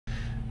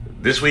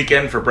This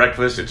weekend for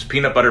breakfast, it's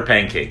peanut butter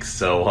pancakes.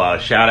 So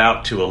shout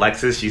out to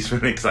Alexis. She's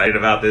been excited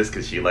about this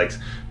because she likes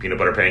peanut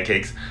butter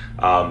pancakes.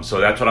 So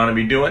that's what I'm going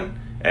to be doing.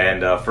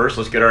 And first,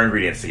 let's get our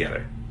ingredients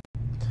together.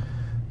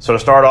 So to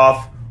start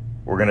off,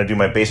 we're going to do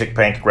my basic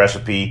pancake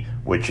recipe,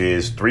 which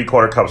is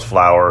 3/4 cups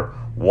flour,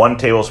 1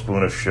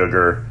 tablespoon of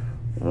sugar,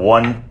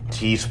 1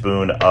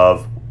 teaspoon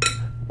of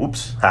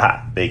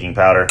baking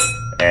powder,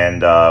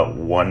 and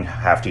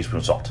 1/2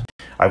 teaspoon salt.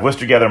 I've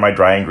whisked together my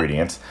dry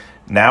ingredients.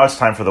 Now it's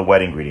time for the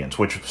wet ingredients,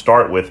 which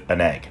start with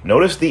an egg.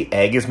 Notice the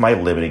egg is my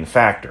limiting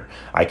factor.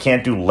 I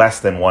can't do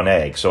less than 1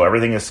 egg, so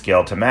everything is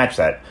scaled to match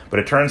that. But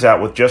it turns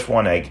out with just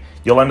 1 egg,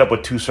 you'll end up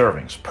with 2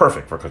 servings.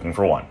 Perfect for cooking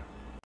for 1.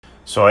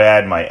 So I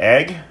add my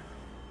egg.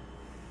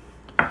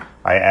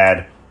 I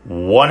add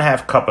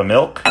 1/2 cup of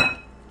milk.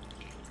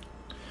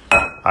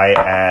 I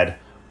add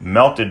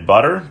melted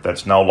butter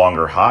that's no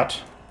longer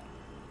hot.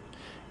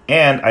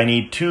 And I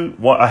need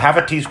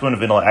 1/2 teaspoon of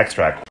vanilla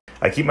extract.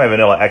 I keep my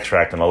vanilla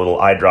extract in a little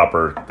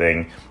eyedropper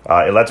thing.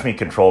 It lets me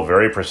control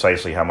very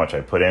precisely how much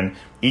I put in.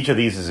 Each of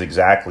these is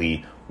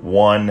exactly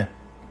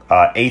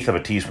 1/8 of a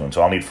teaspoon,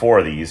 so I'll need 4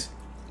 of these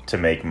to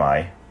make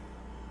my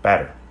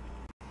batter.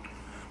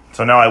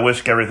 So now I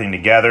whisk everything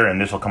together,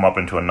 and this will come up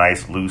into a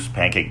nice loose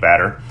pancake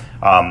batter.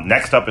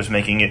 Next up is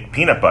making it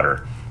peanut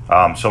butter.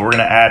 So we're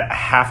going to add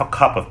 1/2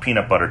 cup of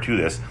peanut butter to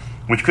this,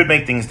 which could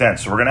make things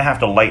dense. So we're going to have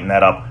to lighten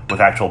that up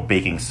with actual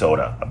baking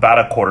soda, about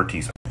 1/4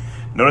 teaspoon.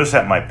 Notice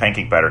that my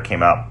pancake batter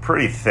came out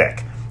pretty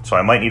thick, so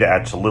I might need to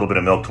add just a little bit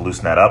of milk to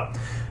loosen that up.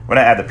 I'm going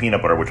to add the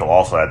peanut butter, which will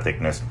also add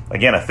thickness.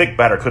 Again, a thick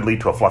batter could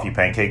lead to a fluffy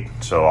pancake,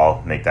 so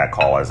I'll make that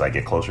call as I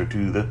get closer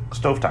to the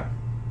stove time.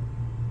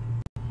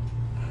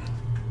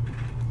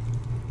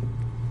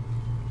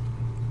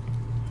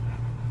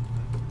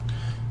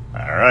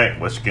 All right,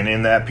 whisking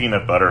in that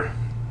peanut butter.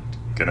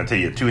 Gonna tell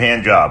you, a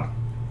 2-hand job.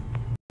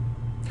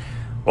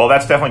 Well,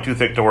 that's definitely too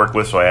thick to work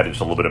with, so I added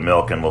just a little bit of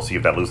milk, and we'll see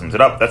if that loosens it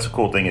up. That's the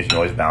cool thing, is you can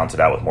always balance it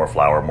out with more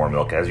flour, more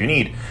milk as you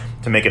need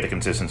to make it the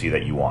consistency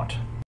that you want.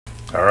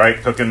 All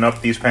right, cooking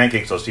up these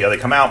pancakes. Let's see how they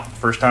come out.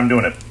 First time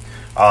doing it.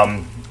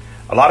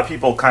 A lot of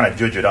people kind of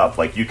judge it up.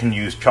 Like, you can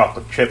use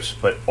chocolate chips,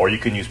 or you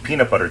can use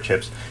peanut butter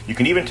chips. You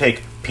can even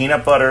take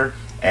peanut butter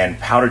and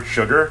powdered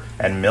sugar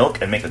and milk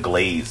and make a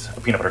glaze,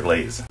 a peanut butter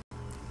glaze.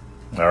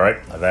 All right,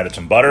 I've added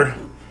some butter,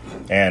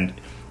 and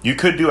you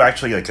could do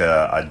actually like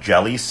a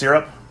jelly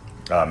syrup.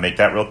 Make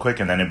that real quick,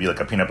 and then it'd be like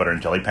a peanut butter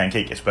and jelly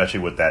pancake, especially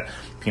with that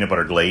peanut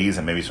butter glaze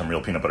and maybe some real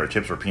peanut butter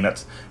chips or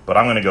peanuts. But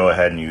I'm going to go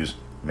ahead and use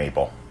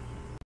maple.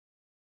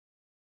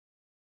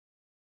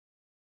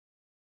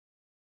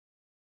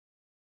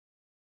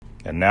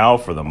 And now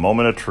for the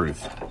moment of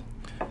truth.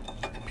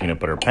 Peanut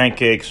butter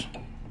pancakes,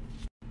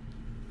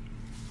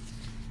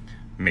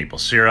 maple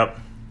syrup.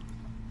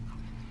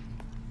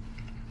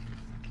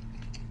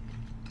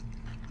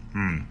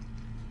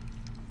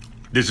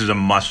 This is a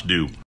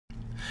must-do.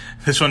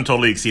 This one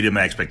totally exceeded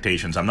my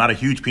expectations. I'm not a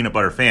huge peanut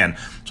butter fan,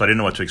 so I didn't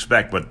know what to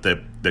expect, but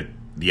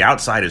the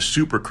outside is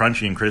super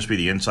crunchy and crispy.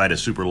 The inside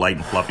is super light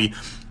and fluffy.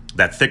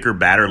 That thicker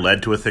batter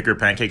led to a thicker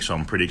pancake, so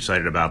I'm pretty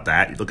excited about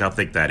that. Look how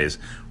thick that is.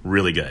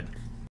 Really good.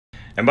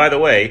 And by the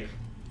way,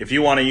 if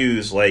you want to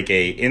use like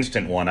a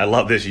instant one, I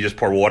love this. You just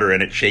pour water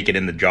in it, shake it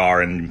in the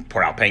jar, and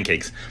pour out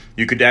pancakes.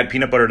 You could add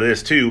peanut butter to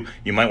this too.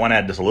 You might want to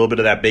add just a little bit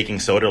of that baking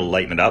soda to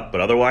lighten it up, but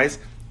otherwise,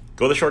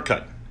 go the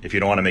shortcut if you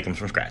don't want to make them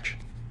from scratch.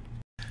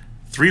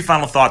 3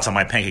 final thoughts on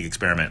my pancake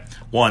experiment.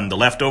 1, the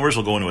leftovers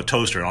will go into a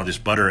toaster, and I'll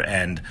just butter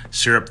and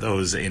syrup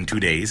those in 2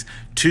 days.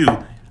 2,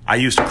 I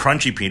used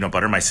crunchy peanut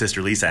butter. My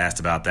sister Lisa asked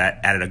about that.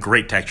 Added a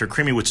great texture.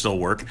 Creamy would still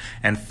work.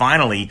 And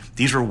finally,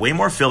 these were way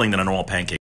more filling than a normal pancake.